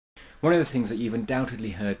One of the things that you've undoubtedly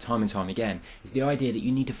heard time and time again is the idea that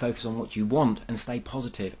you need to focus on what you want and stay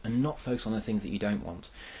positive and not focus on the things that you don't want.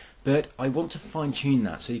 But I want to fine-tune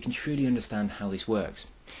that so you can truly understand how this works.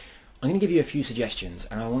 I'm going to give you a few suggestions,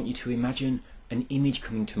 and I want you to imagine an image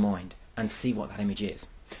coming to mind and see what that image is.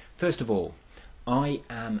 First of all, I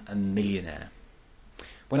am a millionaire.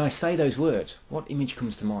 When I say those words, what image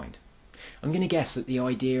comes to mind? I'm going to guess that the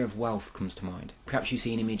idea of wealth comes to mind. Perhaps you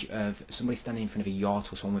see an image of somebody standing in front of a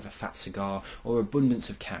yacht or someone with a fat cigar or abundance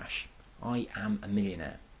of cash. I am a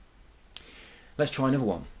millionaire. Let's try another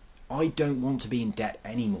one. I don't want to be in debt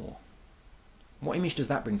anymore. What image does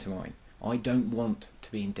that bring to mind? I don't want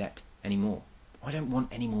to be in debt anymore. I don't want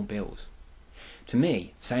any more bills. To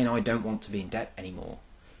me, saying I don't want to be in debt anymore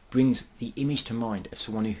brings the image to mind of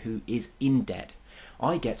someone who is in debt.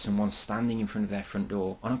 I get someone standing in front of their front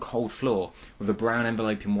door on a cold floor with a brown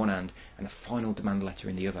envelope in one hand and a final demand letter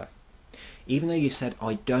in the other. Even though you said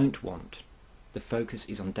I don't want, the focus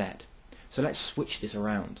is on debt. So let's switch this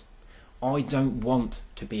around. I don't want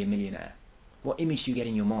to be a millionaire. What image do you get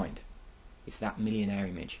in your mind? It's that millionaire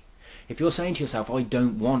image. If you're saying to yourself, I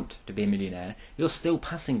don't want to be a millionaire, you're still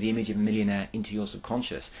passing the image of a millionaire into your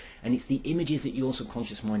subconscious, and it's the images that your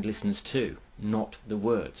subconscious mind listens to, not the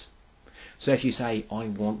words. So if you say, I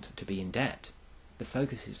want to be in debt, the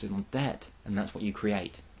focus is on debt, and that's what you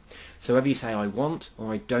create. So whether you say I want,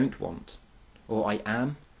 or I don't want, or I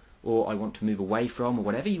am, or I want to move away from, or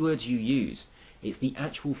whatever words you use, it's the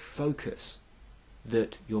actual focus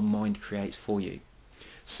that your mind creates for you.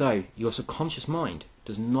 So your subconscious mind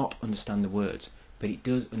does not understand the words, but it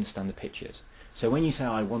does understand the pictures. So when you say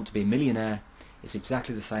I want to be a millionaire, it's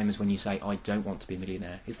exactly the same as when you say I don't want to be a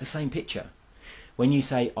millionaire. It's the same picture. When you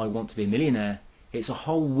say I want to be a millionaire, it's a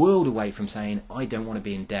whole world away from saying I don't want to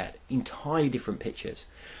be in debt. Entirely different pictures.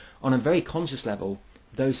 On a very conscious level,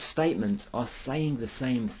 those statements are saying the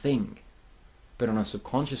same thing. But on a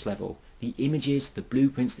subconscious level, the images, the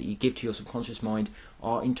blueprints that you give to your subconscious mind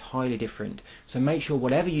are entirely different. So make sure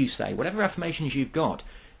whatever you say, whatever affirmations you've got,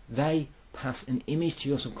 they pass an image to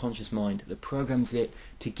your subconscious mind that programs it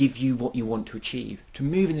to give you what you want to achieve, to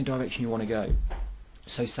move in the direction you want to go.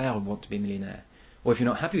 So say I want to be a millionaire. Or if you're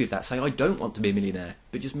not happy with that, say I don't want to be a millionaire.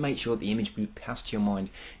 But just make sure that the image you pass to your mind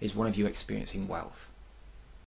is one of you experiencing wealth.